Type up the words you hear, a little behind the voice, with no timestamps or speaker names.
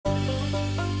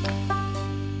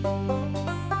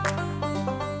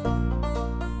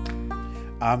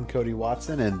I'm Cody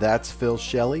Watson, and that's Phil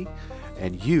Shelley,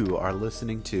 and you are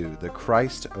listening to the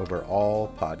Christ Over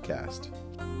All podcast.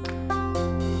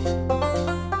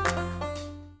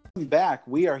 Back,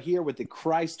 we are here with the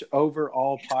Christ Over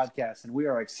All podcast, and we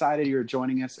are excited you're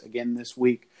joining us again this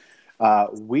week.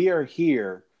 We are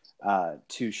here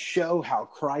to show how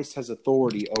Christ has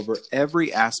authority over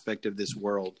every aspect of this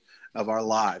world, of our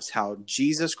lives, how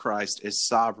Jesus Christ is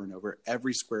sovereign over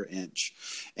every square inch.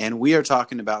 And we are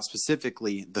talking about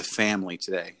specifically the family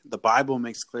today. The Bible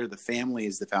makes clear the family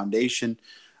is the foundation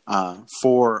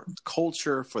for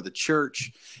culture, for the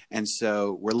church. And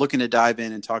so we're looking to dive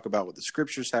in and talk about what the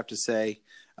scriptures have to say.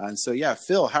 And so,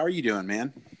 Phil, how are you doing,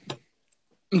 man?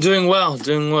 I'm doing well.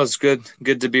 It's good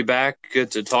to be back.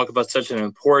 Good to talk about such an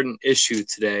important issue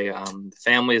today.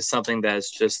 Family is something that's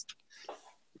just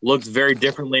looked very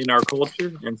differently in our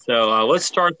culture. And so let's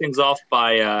start things off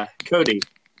by Cody.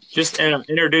 Just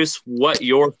introduce what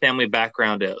your family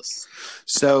background is.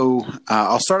 So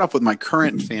I'll start off with my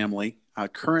current family.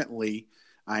 Currently,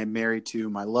 I'm married to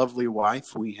my lovely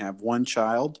wife. We have one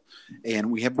child,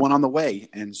 and we have one on the way.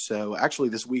 And so actually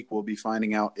this week we'll be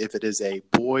finding out if it is a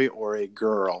boy or a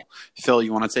girl. Phil,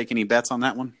 you want to take any bets on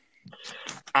that one?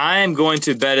 I am going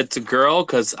to bet it's a girl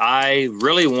because I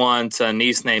really want a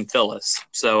niece named Phyllis.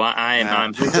 So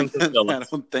I'm hoping for Phyllis. I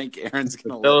don't think Aaron's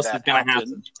going to let that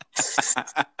happen.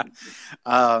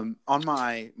 On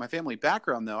my family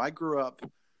background, though, I grew up,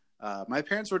 my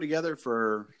parents were together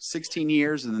for 16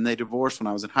 years, and then they divorced when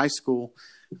I was in high school.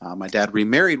 My dad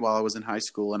remarried while I was in high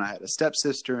school, and I had a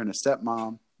stepsister and a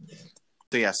stepmom.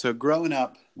 So growing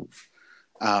up,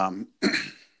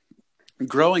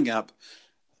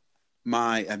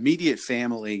 my immediate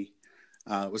family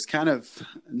was kind of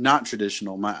not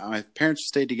traditional. My parents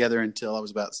stayed together until I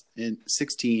was about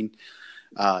 16,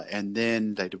 and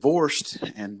then they divorced,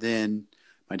 and then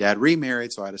my dad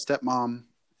remarried, so I had a stepmom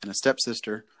and a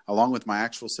stepsister, along with my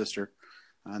actual sister.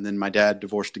 And then my dad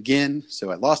divorced again,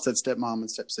 so I lost that stepmom and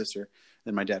stepsister.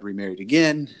 Then my dad remarried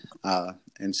again,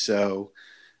 and so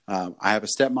I have a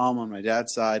stepmom on my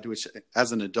dad's side, which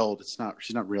as an adult,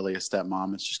 she's not really a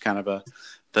stepmom. It's just kind of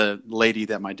the lady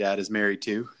that my dad is married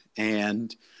to.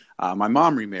 And my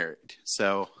mom remarried.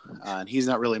 So and he's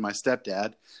not really my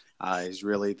stepdad. He's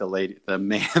really the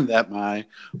man that my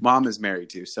mom is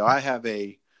married to. So I have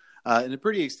a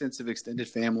pretty extended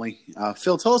family.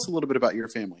 Phil, tell us a little bit about your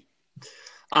family.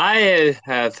 I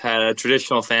have had a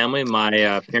traditional family.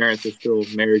 My parents are still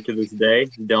married to this day.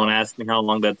 Don't ask me how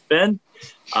long that's been.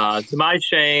 To my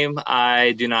shame,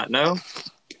 I do not know.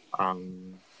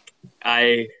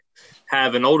 I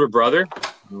have an older brother,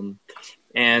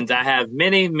 and I have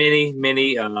many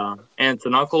aunts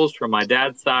and uncles from my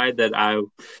dad's side that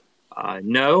I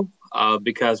know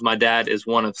because my dad is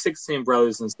one of 16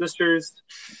 brothers and sisters,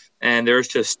 and there's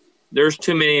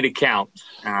too many to count,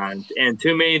 and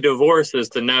too many divorces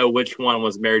to know which one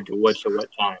was married to which at what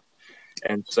time.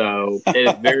 And so it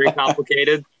is very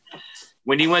complicated.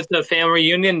 When you went to a family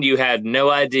reunion, you had no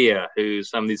idea who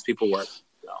some of these people were. So.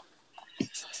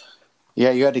 Yeah,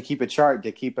 you had to keep a chart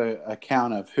to keep a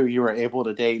count of who you were able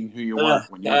to date and who you weren't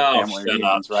when you were at family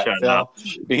reunions, right, Phil?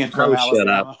 Being from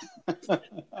Alabama.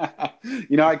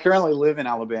 I currently live in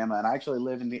Alabama, and I actually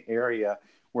live in the area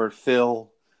where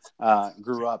Phil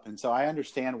grew up, and so I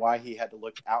understand why he had to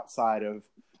look outside of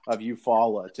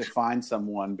Eufaula to find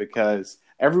someone, because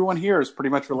everyone here is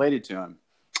pretty much related to him.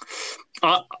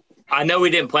 I know we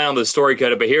didn't plan on the story,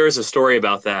 Coda, but here's a story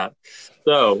about that.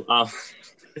 So,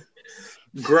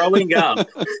 growing up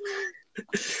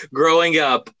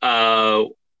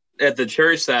at the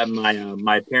church that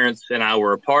my parents and I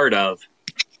were a part of,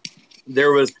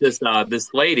 there was this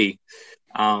lady.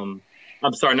 I'm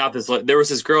sorry, not this. There was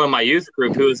this girl in my youth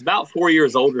group who was about 4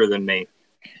 years older than me,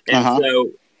 and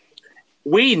so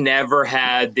we never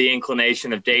had the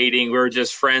inclination of dating. We were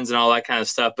just friends and all that kind of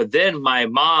stuff. But then my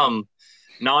mom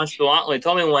nonchalantly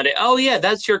told me one day, "Oh yeah,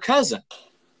 that's your cousin."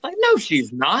 Like, no,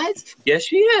 she's not. Yes,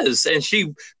 she is. And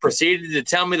she proceeded to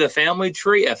tell me the family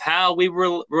tree of how we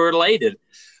were related.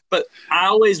 But I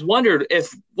always wondered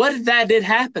what if that did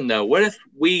happen, though? What if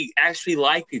we actually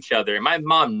liked each other? And my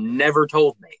mom never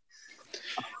told me.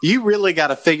 You really got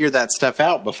to figure that stuff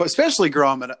out before, especially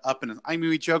growing up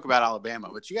we joke about Alabama,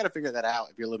 but you got to figure that out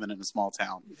if you're living in a small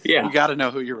town. Yeah. You got to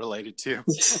know who you're related to.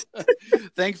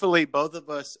 Thankfully, both of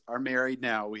us are married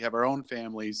now. We have our own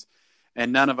families,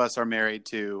 and none of us are married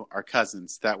to our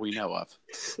cousins that we know of.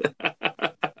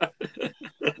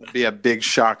 Be a big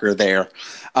shocker there.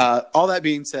 All that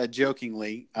being said,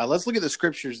 jokingly, let's look at the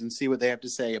scriptures and see what they have to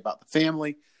say about the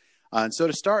family. And so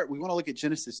to start, we want to look at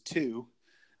Genesis 2.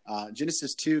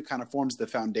 Genesis 2 kind of forms the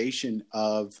foundation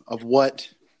of what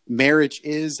marriage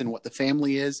is and what the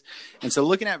family is. And so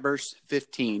looking at verse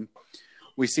 15,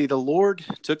 we see the Lord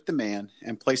took the man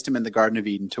and placed him in the Garden of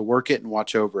Eden to work it and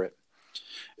watch over it.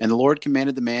 And the Lord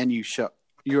commanded the man, you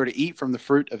are to eat from the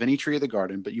fruit of any tree of the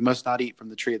garden, but you must not eat from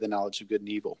the tree of the knowledge of good and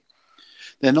evil.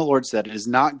 Then the Lord said, it is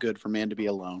not good for man to be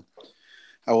alone.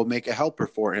 I will make a helper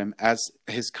for him as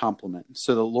his complement.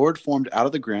 So the Lord formed out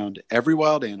of the ground every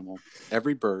wild animal,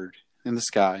 every bird in the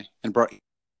sky, and brought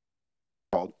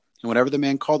called. And whatever the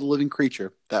man called the living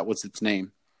creature, that was its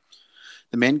name.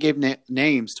 The man gave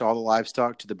names to all the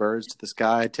livestock, to the birds, to the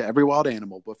sky, to every wild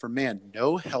animal. But for man,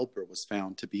 no helper was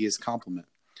found to be his complement.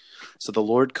 So the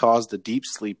Lord caused a deep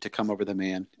sleep to come over the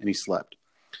man, and he slept.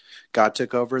 God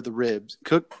took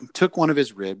one of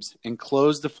his ribs, and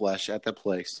closed the flesh at that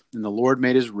place. And the Lord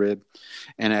made his rib,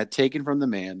 and had taken from the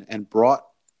man, and brought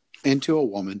into a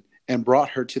woman, and brought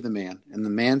her to the man. And the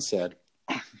man said,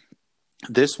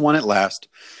 this one at last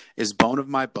is bone of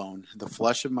my bone, the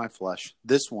flesh of my flesh.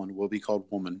 This one will be called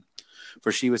woman,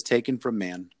 for she was taken from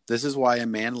man. This is why a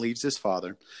man leaves his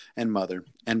father and mother,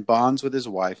 and bonds with his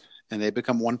wife, and they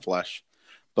become one flesh.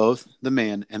 Both the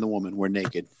man and the woman were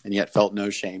naked, and yet felt no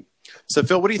shame. So,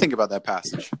 Phil, what do you think about that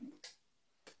passage?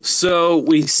 So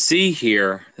we see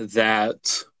here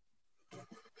that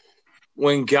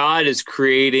when God is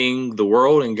creating the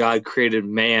world and God created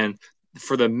man,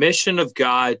 for the mission of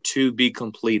God to be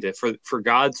completed, for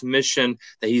God's mission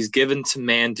that he's given to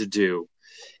man to do,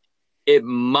 it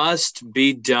must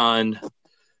be done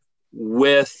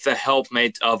with the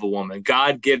helpmate of a woman.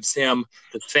 God gives him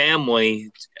the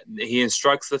family. He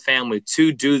instructs the family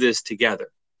to do this together.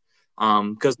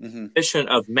 Because the mission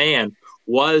of man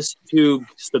was to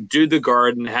subdue the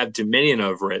garden, have dominion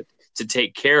over it, to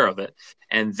take care of it.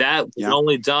 And that was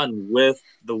only done with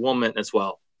the woman as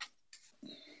well.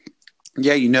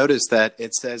 Yeah, you notice that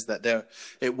it says that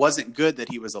it wasn't good that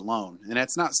he was alone. And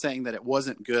it's not saying that it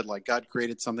wasn't good, like God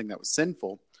created something that was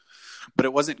sinful, but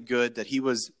it wasn't good that he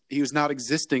was not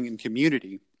existing in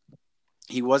community.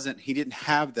 He didn't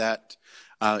have that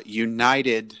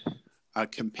united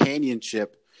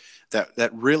companionship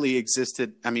that really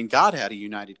existed. I mean, God had a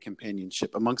united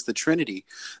companionship amongst the Trinity.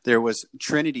 There was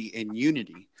Trinity in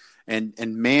unity, and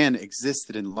man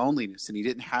existed in loneliness, and he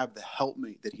didn't have the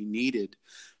helpmate that he needed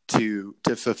to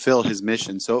fulfill his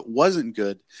mission. So it wasn't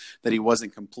good that he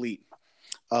wasn't complete.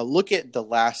 Look at the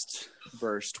last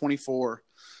verse, 24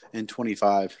 and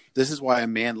 25. This is why a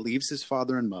man leaves his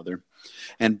father and mother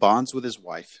and bonds with his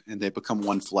wife, and they become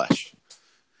one flesh.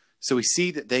 So we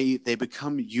see that they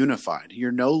become unified.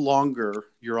 You're no longer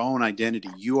your own identity.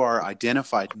 You are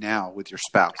identified now with your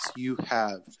spouse. You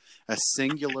have a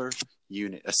singular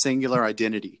unit, a singular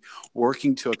identity,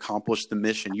 working to accomplish the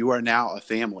mission. You are now a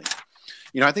family.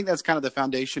 I think that's kind of the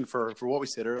foundation for what we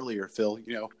said earlier, Phil.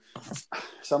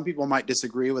 Some people might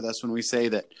disagree with us when we say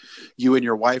that you and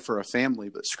your wife are a family,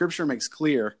 but Scripture makes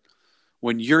clear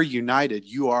when you're united,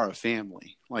 you are a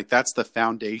family. Like, that's the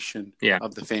foundation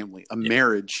of the family. A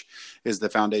marriage is the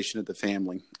foundation of the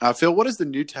family. Phil, what does the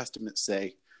New Testament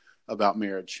say about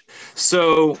marriage?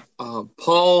 So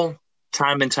Paul,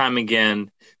 time and time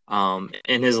again,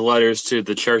 in his letters to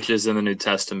the churches in the New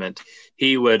Testament,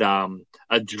 he would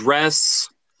address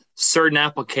certain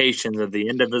applications at the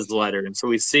end of his letter. And so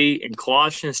we see in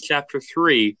Colossians chapter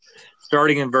 3,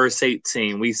 starting in verse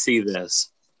 18, we see this.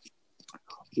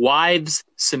 Wives,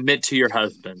 submit to your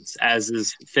husbands, as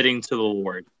is fitting to the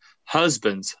Lord.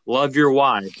 Husbands, love your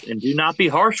wives, and do not be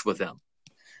harsh with them.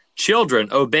 Children,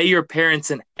 obey your parents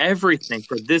in everything,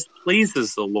 for this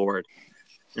pleases the Lord.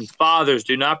 And fathers,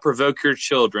 do not provoke your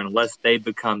children, lest they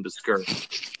become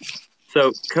discouraged.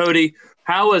 So, Cody,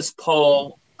 how is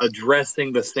Paul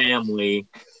addressing the family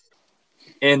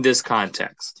in this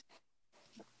context?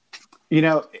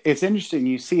 It's interesting.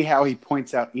 You see how he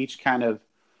points out each kind of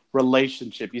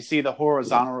relationship. You see the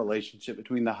horizontal relationship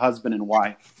between the husband and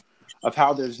wife, of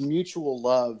how there's mutual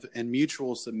love and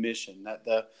mutual submission, that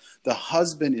the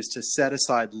husband is to set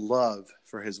aside love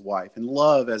for his wife. And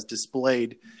love, as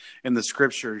displayed in the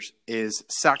Scriptures, is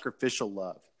sacrificial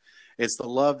love. It's the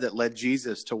love that led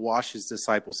Jesus to wash his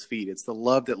disciples' feet. It's the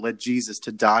love that led Jesus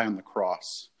to die on the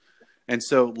cross. And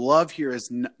so love here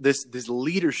is this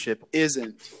leadership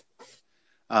isn't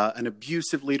an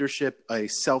abusive leadership, a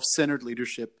self-centered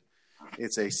leadership.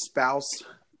 It's a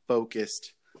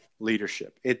spouse-focused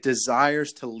leadership. It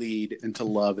desires to lead and to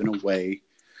love in a way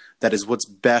that is what's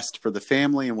best for the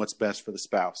family and what's best for the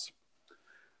spouse.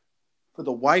 For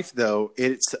the wife, though,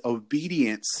 it's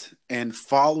obedience and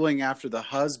following after the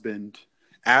husband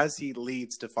as he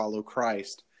leads to follow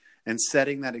Christ and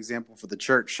setting that example for the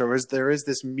church. So there is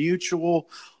this mutual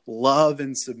love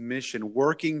and submission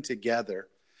working together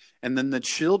And then the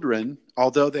children,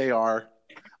 although they are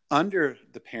under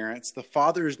the parents, the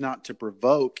father is not to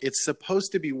provoke. It's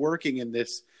supposed to be working in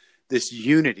this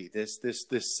unity, this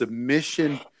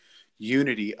submission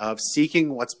unity of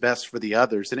seeking what's best for the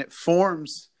others. And it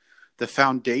forms the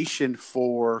foundation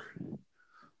for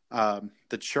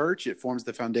the church. It forms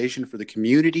the foundation for the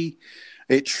community.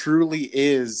 It truly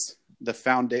is the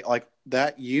foundation, like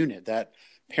that unit, that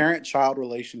parent-child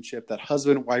relationship, that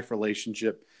husband-wife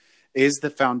relationship is the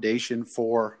foundation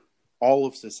for all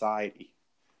of society.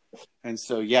 And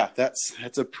so, yeah,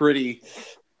 that's a pretty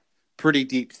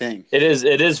deep thing. It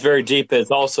is very deep.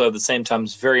 It's also at the same time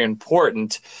very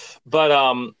important.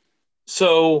 But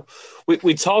so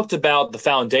we talked about the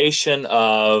foundation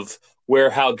of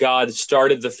how God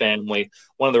started the family,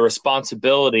 one of the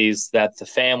responsibilities that the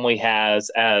family has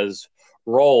as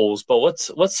roles. But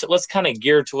let's kind of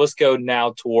let's go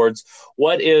now towards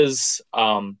what is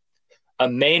a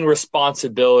main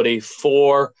responsibility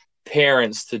for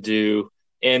parents to do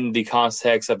in the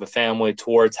context of a family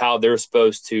towards how they're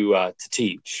supposed to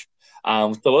teach.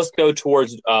 So let's go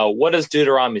towards what does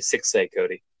Deuteronomy 6 say,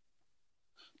 Cody?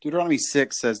 Deuteronomy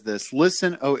 6 says this: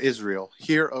 "Listen, O Israel,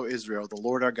 hear, O Israel, the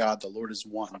Lord our God, the Lord is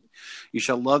one. You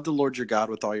shall love the Lord your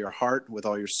God with all your heart, with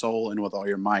all your soul, and with all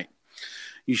your might.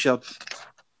 You shall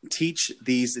teach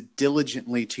these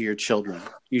diligently to your children.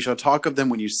 You shall talk of them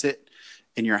when you sit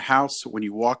in your house, when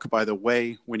you walk by the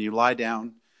way, when you lie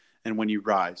down, and when you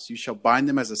rise. You shall bind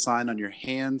them as a sign on your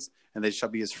hands, and they shall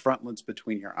be as frontlets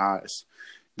between your eyes.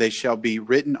 They shall be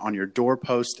written on your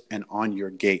doorpost and on your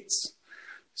gates."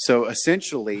 So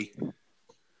essentially,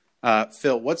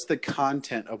 Phil, what's the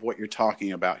content of what you're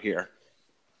talking about here?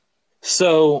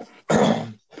 So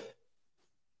the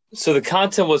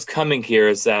content was coming here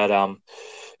is that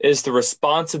is the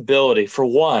responsibility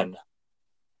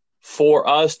for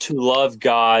us to love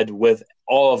God with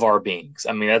all of our beings.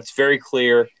 I mean, that's very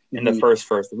clear in the first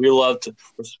verse. We're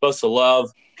supposed to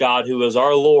love God, who is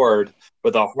our Lord,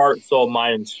 with our heart, soul,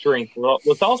 mind, and strength.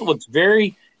 What's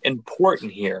very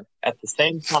important here at the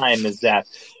same time is that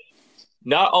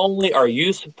not only are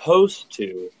you supposed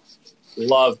to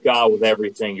love God with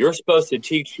everything, you're supposed to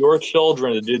teach your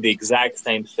children to do the exact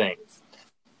same thing.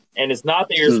 And it's not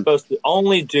that you're supposed to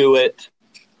only do it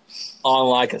on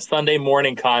like a Sunday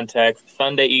morning context,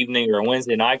 Sunday evening, or a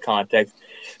Wednesday night context.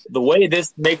 The way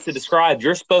this makes it described,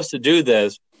 you're supposed to do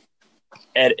this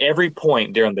at every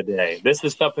point during the day. This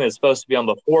is something that's supposed to be on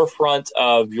the forefront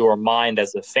of your mind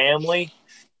as a family,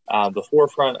 the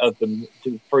forefront of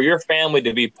for your family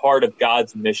to be part of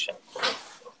God's mission.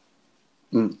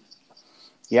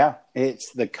 Yeah,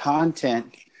 it's the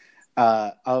content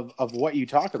of what you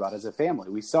talk about as a family.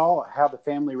 We saw how the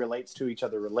family relates to each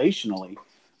other relationally,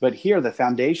 but here the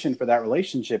foundation for that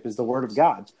relationship is the Word of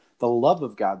God, the love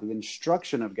of God, the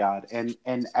instruction of God. And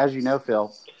as you know,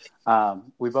 Phil,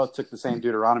 we both took the same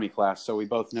Deuteronomy class, so we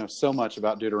both know so much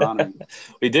about Deuteronomy.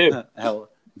 We do.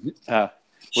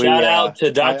 Shout out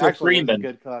to Dr. Freeman.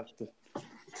 Good class.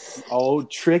 Oh,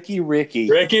 Tricky Ricky.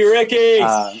 Ricky.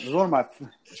 One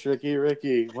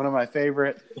of my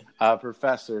favorite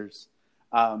professors.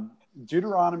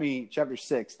 Deuteronomy chapter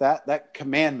 6, that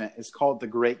commandment is called the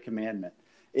Great Commandment.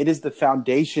 It is the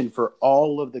foundation for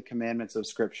all of the commandments of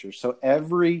Scripture. So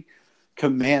every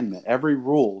commandment, every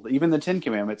rule, even the 10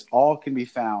 commandments, all can be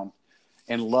found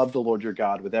in love the Lord your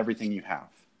God with everything you have.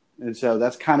 And so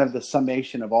that's kind of the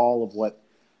summation of all of what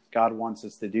God wants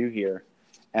us to do here.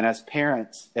 And as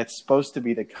parents, it's supposed to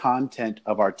be the content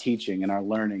of our teaching and our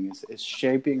learning is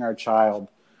shaping our child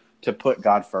to put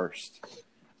God first.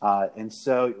 And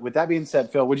so with that being said,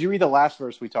 Phil, would you read the last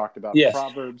verse we talked about? Yes.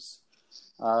 Proverbs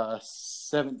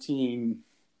 17:6.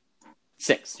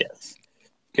 Yes.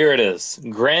 Here it is.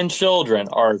 Grandchildren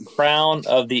are a crown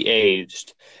of the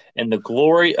aged, and the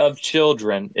glory of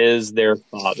children is their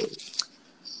fathers.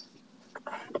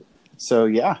 So,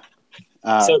 yeah. So,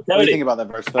 Cody, what do you think about that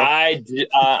verse,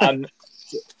 Phil?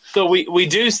 So we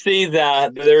do see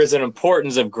that there is an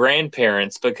importance of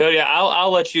grandparents, but Cody, I'll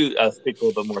let you speak a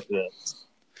little bit more to this.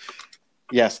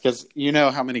 Yes, because you know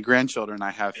how many grandchildren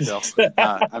I have, Phil.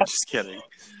 I'm just kidding.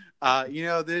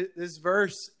 This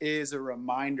verse is a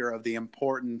reminder of the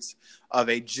importance of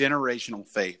a generational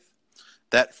faith,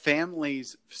 that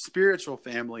families, spiritual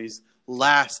families,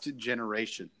 last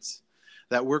generations,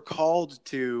 that we're called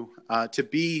to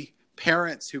be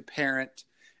parents who parent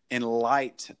in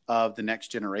light of the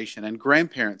next generation and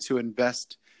grandparents who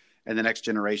invest in the next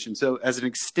generation. So as an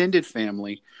extended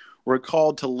family, we're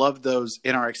called to love those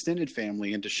in our extended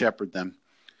family and to shepherd them.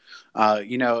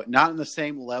 Not in the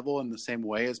same level, in the same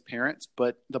way as parents,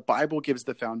 but the Bible gives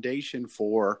the foundation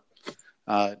for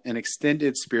an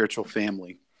extended spiritual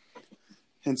family.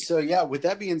 And so, yeah, with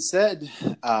that being said,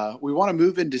 we want to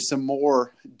move into some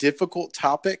more difficult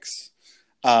topics.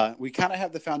 We kind of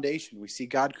have the foundation. We see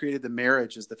God created the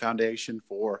marriage as the foundation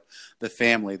for the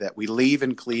family, that we leave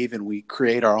and cleave and we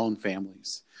create our own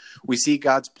families. We see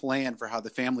God's plan for how the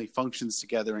family functions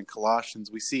together in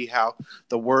Colossians. We see how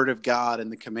the word of God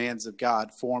and the commands of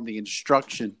God form the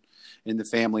instruction in the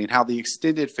family and how the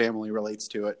extended family relates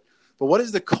to it. But what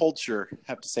does the culture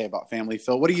have to say about family,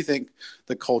 Phil? What do you think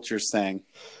the culture is saying?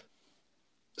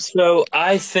 So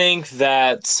I think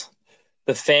that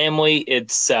the family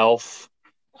itself,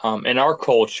 in our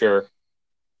culture,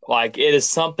 like it is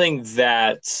something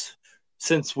that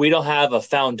since we don't have a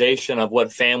foundation of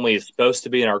what family is supposed to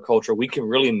be in our culture, we can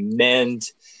really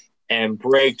mend and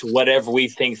break to whatever we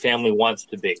think family wants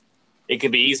to be. It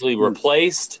can be easily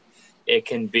replaced. It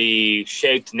can be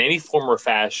shaped in any form or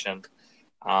fashion.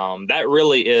 That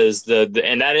really is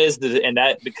and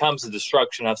that becomes the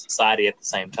destruction of society at the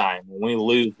same time when we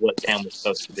lose what family is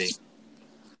supposed to be.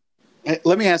 Hey,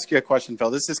 let me ask you a question, Phil.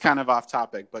 This is kind of off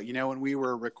topic, but when we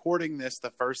were recording this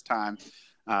the first time,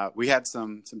 we had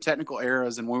some technical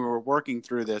errors, and when we were working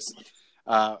through this,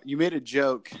 you made a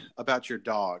joke about your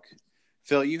dog.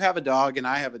 Phil, you have a dog and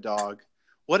I have a dog.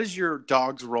 What is your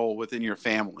dog's role within your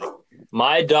family?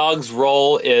 My dog's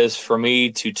role is for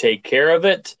me to take care of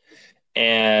it,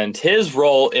 and his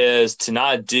role is to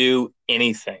not do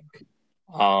anything.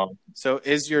 So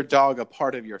is your dog a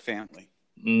part of your family?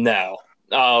 No.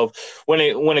 When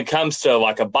it comes to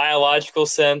like a biological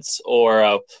sense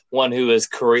or one who is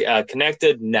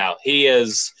connected, no. He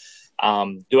is.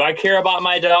 Do I care about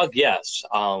my dog? Yes.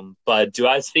 But do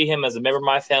I see him as a member of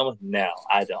my family? No,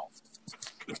 I don't.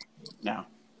 No.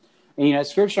 And,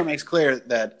 Scripture makes clear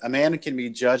that a man can be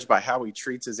judged by how he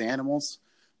treats his animals,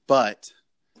 but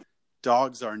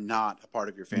dogs are not a part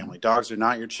of your family. Dogs are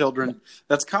not your children.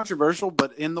 That's controversial,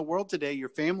 but in the world today, your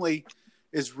family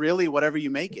is really whatever you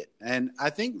make it. And I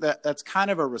think that that's kind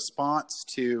of a response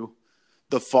to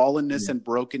the fallenness and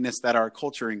brokenness that our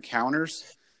culture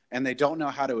encounters, and they don't know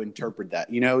how to interpret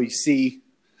that. You see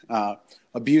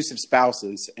abusive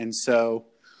spouses, and so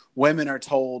women are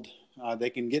told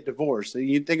they can get divorced. So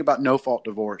you think about no-fault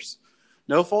divorce.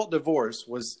 No-fault divorce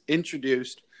was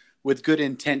introduced with good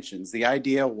intentions. The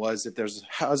idea was if there's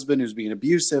a husband who's being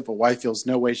abusive, a wife feels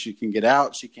no way she can get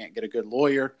out, she can't get a good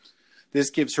lawyer, this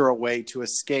gives her a way to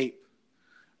escape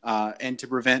and to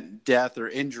prevent death or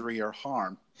injury or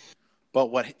harm. But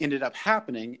what ended up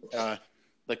happening, the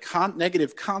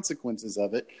negative consequences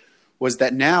of it, was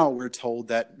that now we're told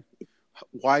that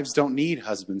wives don't need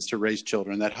husbands to raise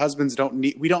children, that husbands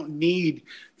we don't need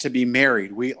to be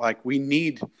married. We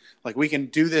can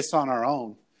do this on our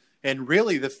own. And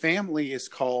really the family is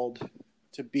called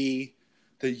to be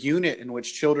the unit in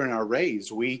which children are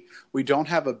raised. We don't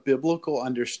have a biblical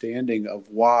understanding of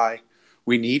why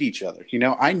we need each other.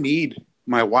 I need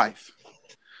my wife.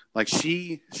 Like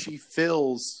she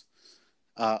fills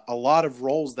a lot of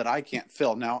roles that I can't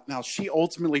fill. Now she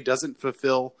ultimately doesn't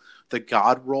fulfill the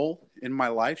God role in my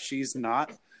life. She's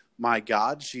not my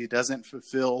God. She doesn't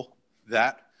fulfill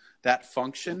that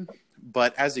function.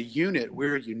 But as a unit,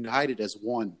 we're united as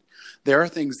one. There are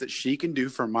things that she can do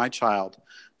for my child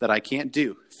that I can't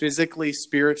do. Physically,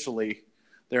 spiritually,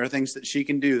 there are things that she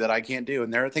can do that I can't do.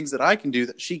 And there are things that I can do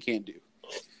that she can't do.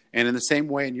 And in the same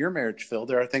way in your marriage, Phil,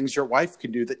 there are things your wife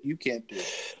can do that you can't do.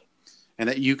 And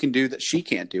that you can do that she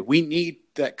can't do. We need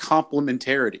that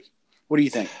complementarity. What do you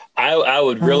think? I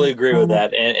would really agree with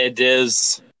that. And it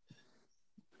is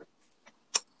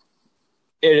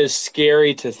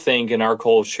scary to think in our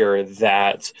culture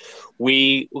that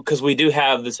because we do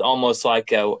have this almost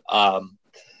like a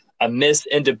Miss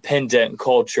Independent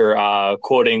culture,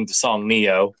 quoting the song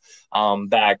Neo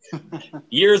back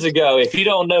years ago. If you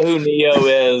don't know who Neo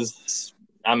is,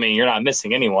 I mean, you're not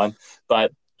missing anyone,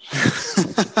 but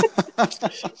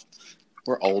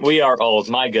we're old. We are old,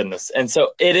 my goodness. And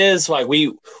so it is like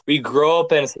we grow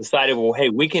up in a society where, hey,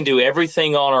 we can do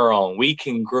everything on our own. We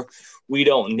can we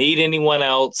don't need anyone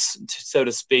else, so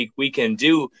to speak. We can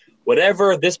do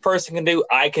whatever this person can do,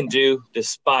 I can do,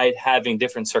 despite having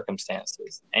different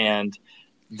circumstances. And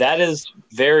that is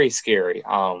very scary.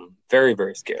 Very,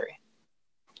 very scary.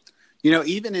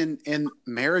 Even in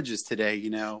marriages today,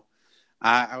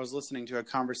 I was listening to a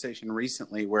conversation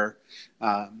recently where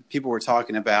people were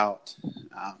talking about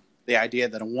the idea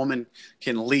that a woman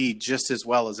can lead just as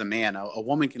well as a man. A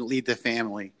woman can lead the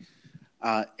family.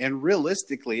 And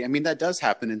realistically, I mean, that does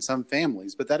happen in some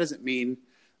families, but that doesn't mean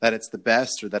that it's the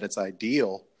best or that it's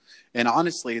ideal. And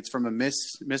honestly, it's from a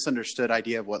misunderstood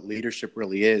idea of what leadership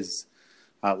really is.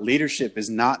 Leadership is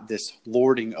not this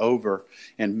lording over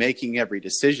and making every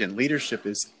decision. Leadership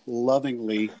is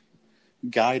lovingly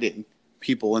guiding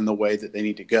people in the way that they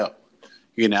need to go,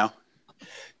 you know?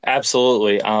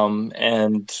 Absolutely.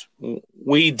 And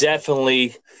we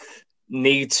definitely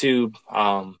need to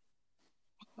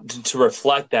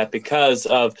reflect that because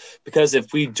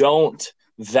if we don't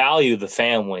value the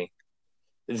family,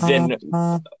 then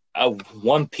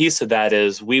one piece of that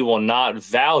is we will not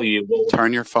value.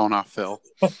 Turn your phone off, Phil.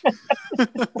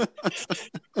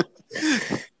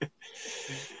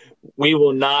 We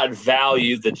will not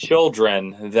value the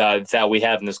children that we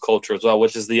have in this culture as well,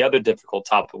 which is the other difficult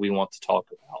topic we want to talk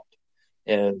about.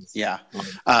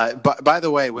 By the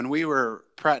way, when we were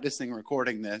practicing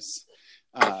recording this,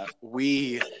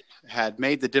 we had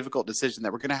made the difficult decision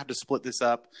that we're going to have to split this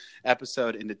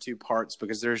episode into 2 parts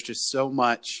because there's just so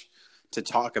much to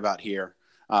talk about here.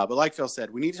 But like Phil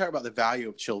said, we need to talk about the value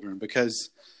of children because,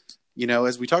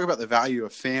 as we talk about the value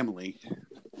of family,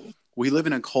 we live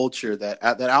in a culture that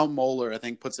Al Mohler, I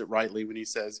think, puts it rightly when he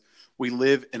says we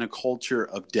live in a culture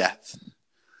of death,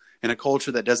 in a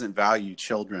culture that doesn't value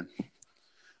children.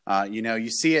 You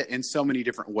see it in so many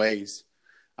different ways.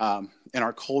 In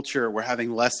our culture, we're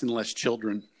having less and less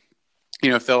children.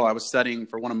 Phil, I was studying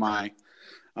for one of my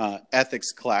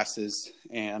ethics classes,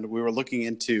 and we were looking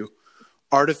into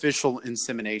artificial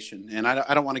insemination. And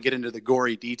I don't want to get into the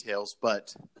gory details,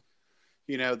 but,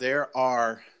 there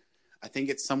are, I think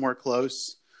it's somewhere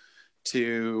close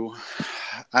to,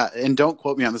 and don't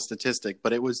quote me on the statistic,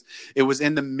 but it was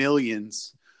in the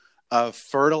millions of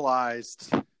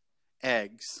fertilized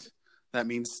eggs. That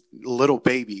means little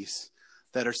babies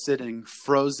that are sitting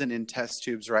frozen in test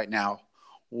tubes right now,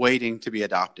 waiting to be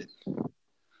adopted.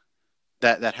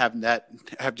 That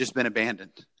have just been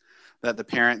abandoned, that the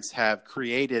parents have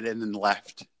created and then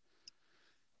left.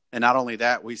 And not only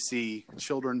that, we see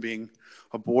children being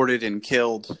aborted and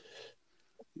killed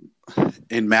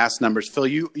in mass numbers. Phil,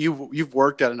 you've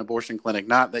worked at an abortion clinic,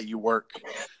 not that you work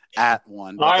at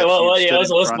one. All right,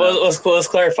 let's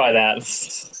clarify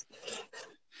that.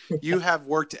 You have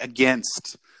worked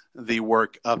against the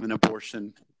work of an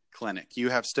abortion clinic. You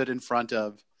have stood in front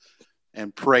of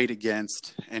and prayed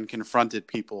against and confronted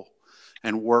people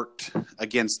and worked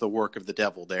against the work of the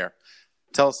devil there.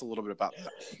 Tell us a little bit about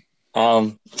that.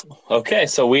 Okay,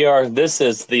 so this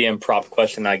is the improv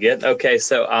question I get. Okay,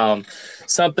 so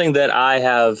something that I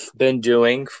have been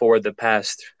doing for the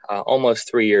past almost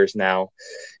 3 years now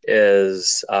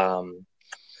is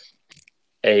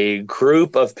a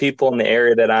group of people in the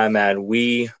area that I'm at.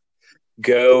 We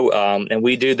go and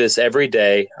we do this every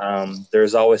day.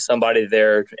 There's always somebody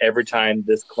there every time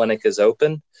this clinic is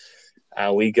open.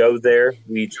 We go there.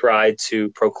 We try to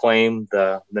proclaim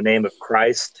the name of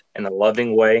Christ in a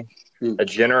loving way, a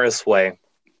generous way,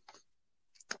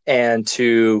 and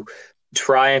to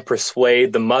try and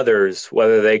persuade the mothers,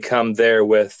 whether they come there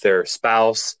with their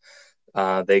spouse,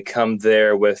 they come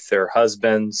there with their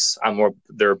husbands, or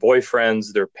their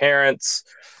boyfriends, their parents,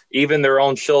 even their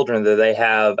own children that they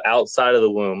have outside of the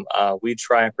womb. We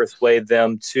try and persuade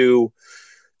them to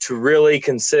really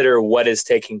consider what is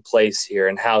taking place here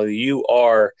and how you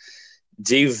are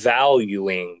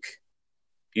devaluing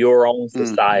your own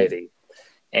society.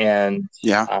 And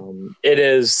it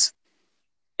is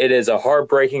a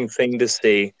heartbreaking thing to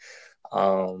see.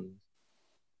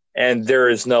 And there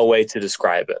is no way to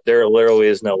describe it. There literally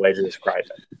is no way to describe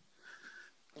it.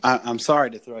 I'm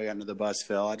sorry to throw you under the bus,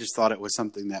 Phil. I just thought it was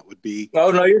something that would be.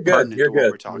 Oh no, you're good. You're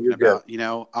good. What we're talking about.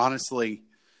 Honestly,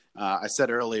 I said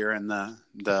earlier in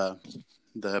the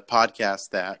podcast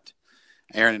that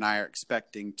Aaron and I are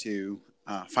expecting to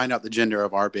find out the gender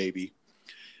of our baby.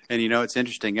 And it's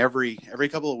interesting. Every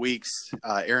couple of weeks,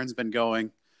 Aaron's been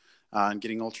going and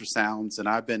getting ultrasounds, and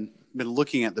I've been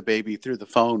looking at the baby through the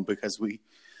phone because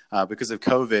of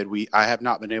COVID. I have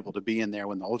not been able to be in there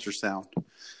when the ultrasound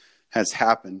has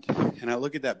happened. And I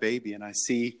look at that baby and I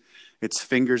see its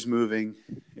fingers moving,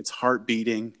 its heart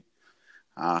beating,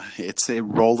 it's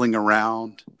rolling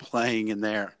around, playing in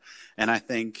there. And I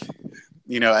think,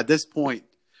 at this point,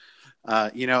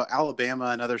 Alabama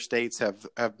and other states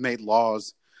have made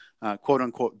laws, quote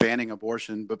unquote, banning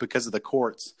abortion, but because of the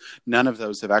courts, none of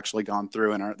those have actually gone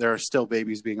through, and there are still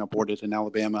babies being aborted in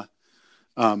Alabama.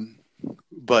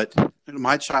 But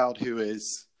my child, who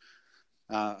is,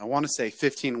 I want to say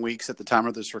 15 weeks at the time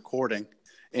of this recording,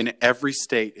 in every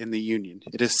state in the union,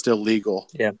 it is still legal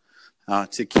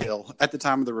to kill. At the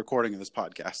time of the recording of this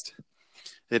podcast,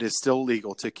 it is still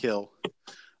legal to kill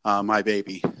my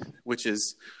baby, which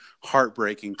is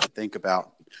heartbreaking to think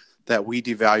about, that we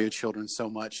devalue children so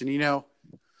much. And,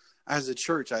 as a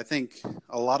church, I think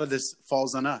a lot of this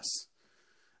falls on us.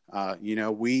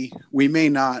 We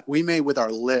may with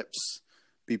our lips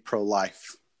be pro-life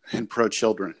and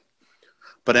pro-children,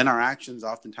 but in our actions,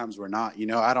 oftentimes we're not.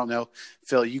 I don't know,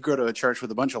 Phil, you go to a church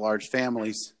with a bunch of large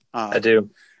families. I do.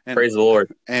 Praise the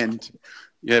Lord. And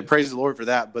yeah, praise the Lord for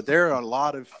that. But there are a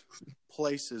lot of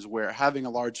places where having a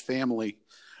large family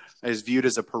is viewed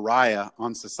as a pariah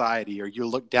on society, or you're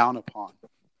looked down upon.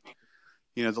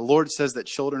 The Lord says that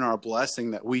children are a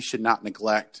blessing that we should not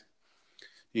neglect.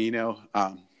 I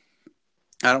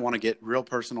don't want to get real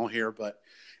personal here, but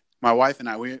my wife and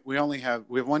I, we have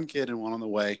one kid and one on the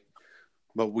way,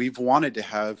 but we've wanted to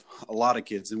have a lot of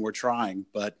kids, and we're trying,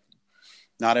 but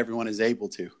not everyone is able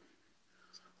to.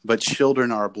 But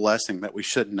children are a blessing that we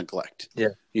shouldn't neglect. Yeah.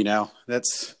 I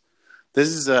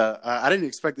didn't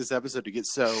expect this episode to get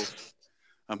so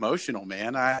emotional,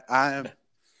 man. I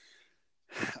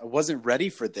wasn't ready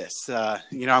for this.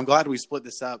 I'm glad we split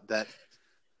this up,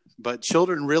 but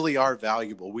children really are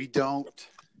valuable. We don't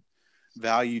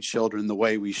value children the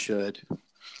way we should.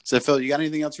 So, Phil, you got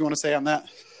anything else you want to say on that?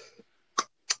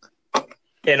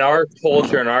 In our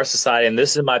culture, in our society, and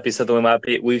this might be something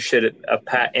we should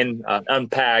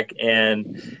unpack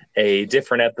in a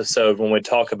different episode when we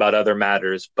talk about other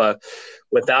matters. But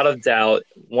without a doubt,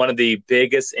 one of the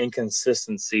biggest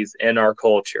inconsistencies in our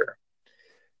culture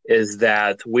is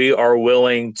that we are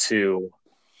willing to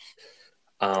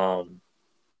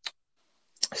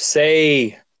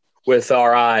say with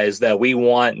our eyes that we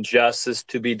want justice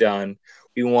to be done.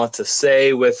 We want to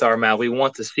say with our mouth, we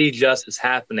want to see justice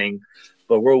happening,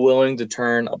 but we're willing to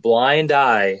turn a blind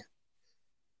eye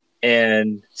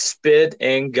and spit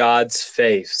in God's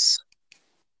face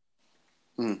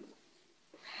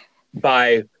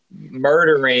by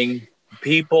murdering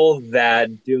people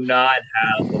that do not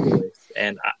have a voice.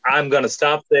 And I'm going to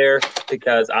stop there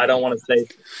because I don't want to say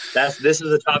this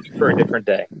is a topic for a different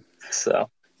day. So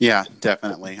yeah,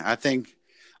 definitely. I think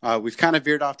we've kind of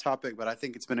veered off topic, but I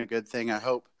think it's been a good thing. I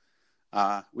hope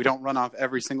we don't run off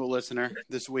every single listener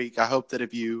this week. I hope that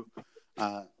if you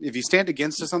stand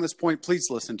against us on this point, please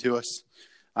listen to us.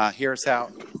 Hear us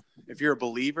out. If you're a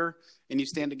believer and you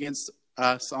stand against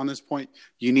us on this point,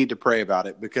 you need to pray about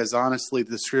it, because honestly,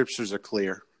 the scriptures are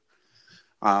clear.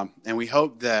 And we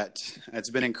hope that it's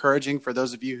been encouraging for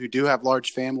those of you who do have large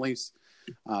families,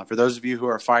 for those of you who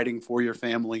are fighting for your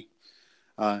family.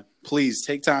 Please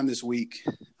take time this week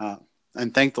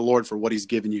and thank the Lord for what he's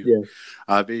given you.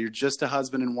 Yeah. If you're just a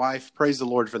husband and wife, praise the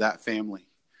Lord for that family.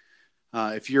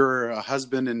 If you're a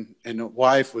husband and a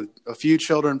wife with a few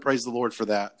children, praise the Lord for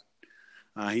that.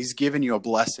 He's given you a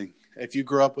blessing. If you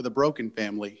grew up with a broken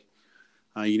family,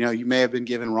 you may have been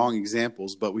given wrong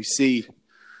examples, but we see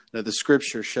that the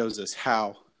scripture shows us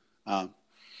how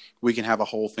we can have a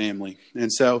whole family.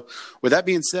 And so with that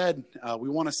being said, we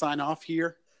want to sign off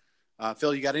here.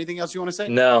 Phil, you got anything else you want to say?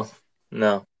 No.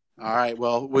 All right.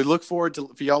 Well, we look forward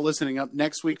for y'all listening up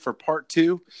next week for part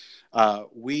 2.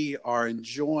 We are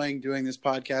enjoying doing this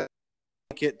podcast.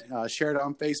 Share it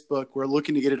on Facebook. We're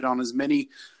looking to get it on as many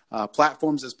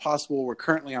platforms as possible. We're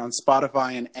currently on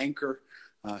Spotify and Anchor.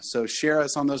 So share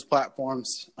us on those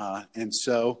platforms. And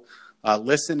so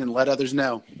listen and let others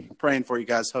know. I'm praying for you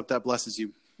guys. Hope that blesses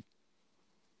you.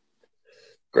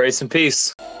 Grace and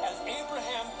peace. As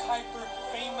Abraham Kuyper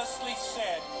famously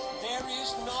said, there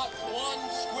is not one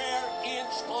square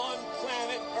inch on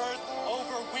planet Earth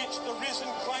over which the risen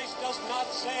Christ does not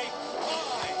say,